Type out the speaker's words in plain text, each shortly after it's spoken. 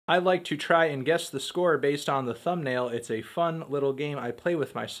I like to try and guess the score based on the thumbnail. It's a fun little game I play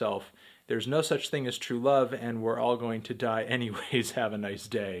with myself. There's no such thing as true love, and we're all going to die anyways. Have a nice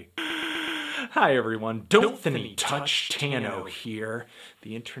day. Hi everyone, Don't Touch Tano here,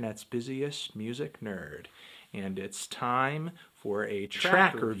 the internet's busiest music nerd. And it's time for a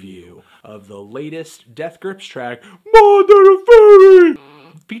track review of the latest Death Grips track,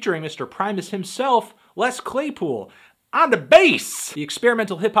 featuring Mr. Primus himself, Les Claypool, on the bass. The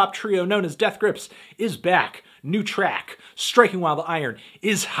experimental hip-hop trio known as Death Grips is back. New track, Striking While the Iron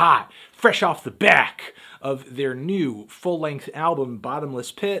is Hot, fresh off the back of their new full-length album,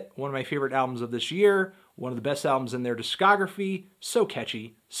 Bottomless Pit, one of my favorite albums of this year, one of the best albums in their discography, so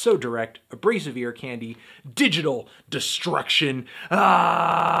catchy, so direct, abrasive ear candy, digital destruction.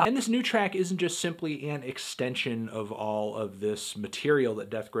 And this new track isn't just simply an extension of all of this material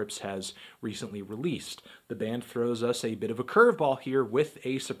that Death Grips has recently released. The band throws us a bit of a curveball here with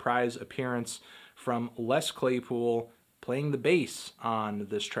a surprise appearance from Les Claypool playing the bass on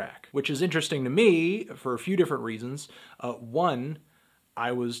this track, which is interesting to me for a few different reasons. One,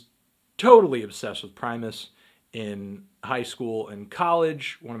 I was totally obsessed with Primus in high school and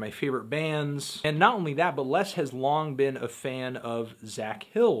college, one of my favorite bands. And not only that, but Les has long been a fan of Zach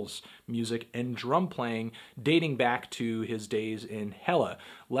Hill's music and drum playing, dating back to his days in Hella.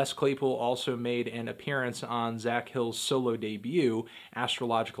 Les Claypool also made an appearance on Zach Hill's solo debut,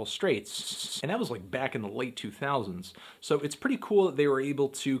 Astrological Straits, and that was like back in the late 2000s. So it's pretty cool that they were able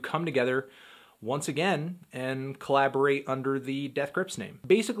to come together once again and collaborate under the Death Grips name.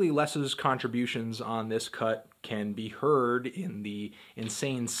 Basically, Les's contributions on this cut can be heard in the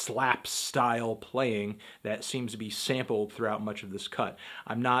insane slap style playing that seems to be sampled throughout much of this cut.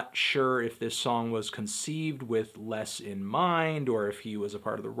 I'm not sure if this song was conceived with Les in mind, or if he was a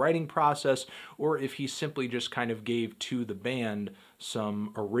part of the writing process, or if he simply just kind of gave to the band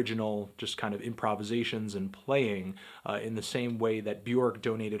some original just kind of improvisations and playing in the same way that Bjork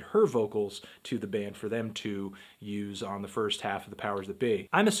donated her vocals to the band for them to use on the first half of The Powers That Be.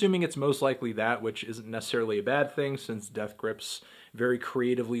 I'm assuming it's most likely that, which isn't necessarily a bad thing since Death Grips very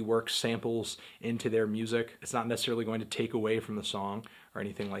creatively works samples into their music. It's not necessarily going to take away from the song or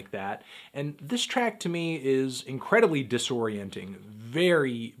anything like that. And this track to me is incredibly disorienting,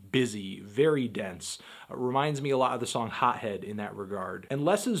 very busy, very dense. It reminds me a lot of the song Hothead in that regard. And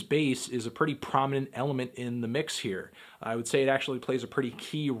Les's bass is a pretty prominent element in the mix here. I would say it actually plays a pretty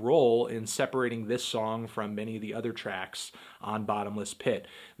key role in separating this song from many of the other tracks on Bottomless Pit.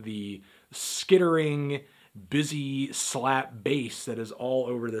 The skittering, busy slap bass that is all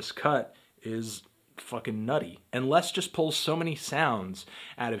over this cut is fucking nutty. And Les just pulls so many sounds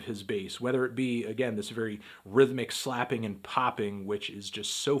out of his bass, whether it be, again, this very rhythmic slapping and popping, which is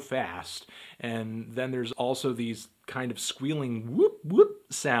just so fast, and then there's also these kind of squealing whoop whoop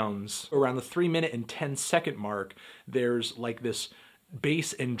sounds. Around the 3-minute and 10-second mark, there's like this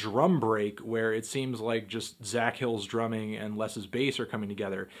bass and drum break where it seems like just Zach Hill's drumming and Les's bass are coming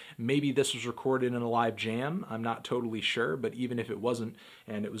together. Maybe this was recorded in a live jam, I'm not totally sure, but even if it wasn't,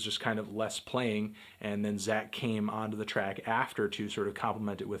 and it was just kind of Les playing, and then Zach came onto the track after to sort of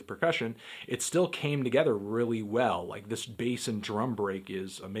complement it with percussion, it still came together really well. Like, this bass and drum break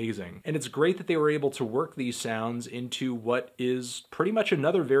is amazing. And it's great that they were able to work these sounds into what is pretty much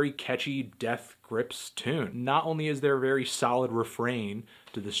another very catchy Death Grips tune. Not only is there a very solid refrain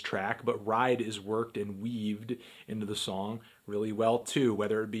to this track, but Ride is worked and weaved into the song really well too,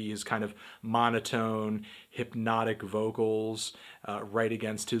 whether it be his kind of monotone, hypnotic vocals right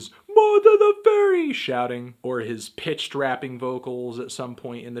against his "More than the fairy" shouting, or his pitched rapping vocals at some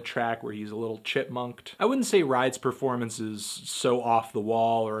point in the track where he's a little chipmunked. I wouldn't say Ride's performance is so off the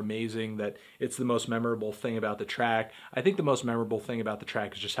wall or amazing that it's the most memorable thing about the track. I think the most memorable thing about the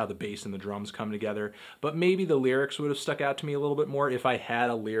track is just how the bass and the drums come together, but maybe the lyrics would have stuck out to me a little bit more if I had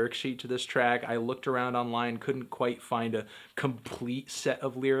a lyric sheet to this track. I looked around online, couldn't quite find a complete set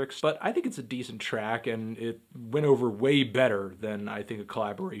of lyrics, but I think it's a decent track, and it went over way better than I think a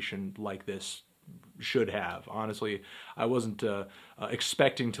collaboration like this should have. Honestly, I wasn't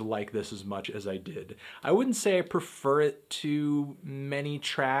expecting to like this as much as I did. I wouldn't say I prefer it to many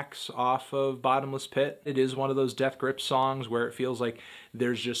tracks off of Bottomless Pit. It is one of those Death Grips songs where it feels like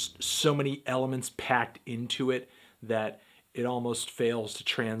there's just so many elements packed into it that it almost fails to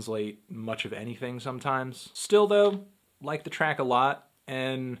translate much of anything sometimes. Still though, like the track a lot,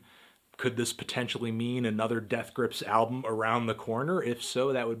 and could this potentially mean another Death Grips album around the corner? If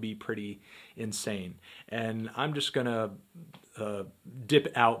so, that would be pretty insane. And I'm just gonna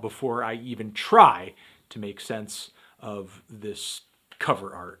dip out before I even try to make sense of this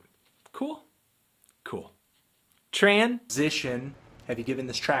cover art. Cool? Cool. Transition. Have you given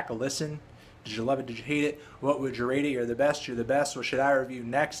this track a listen? Did you love it? Did you hate it? What would you rate it? You're the best. You're the best. What should I review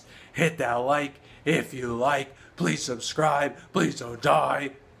next? Hit that like if you like. Please subscribe. Please don't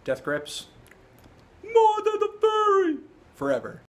die. Death grips. More than the fairy. Forever.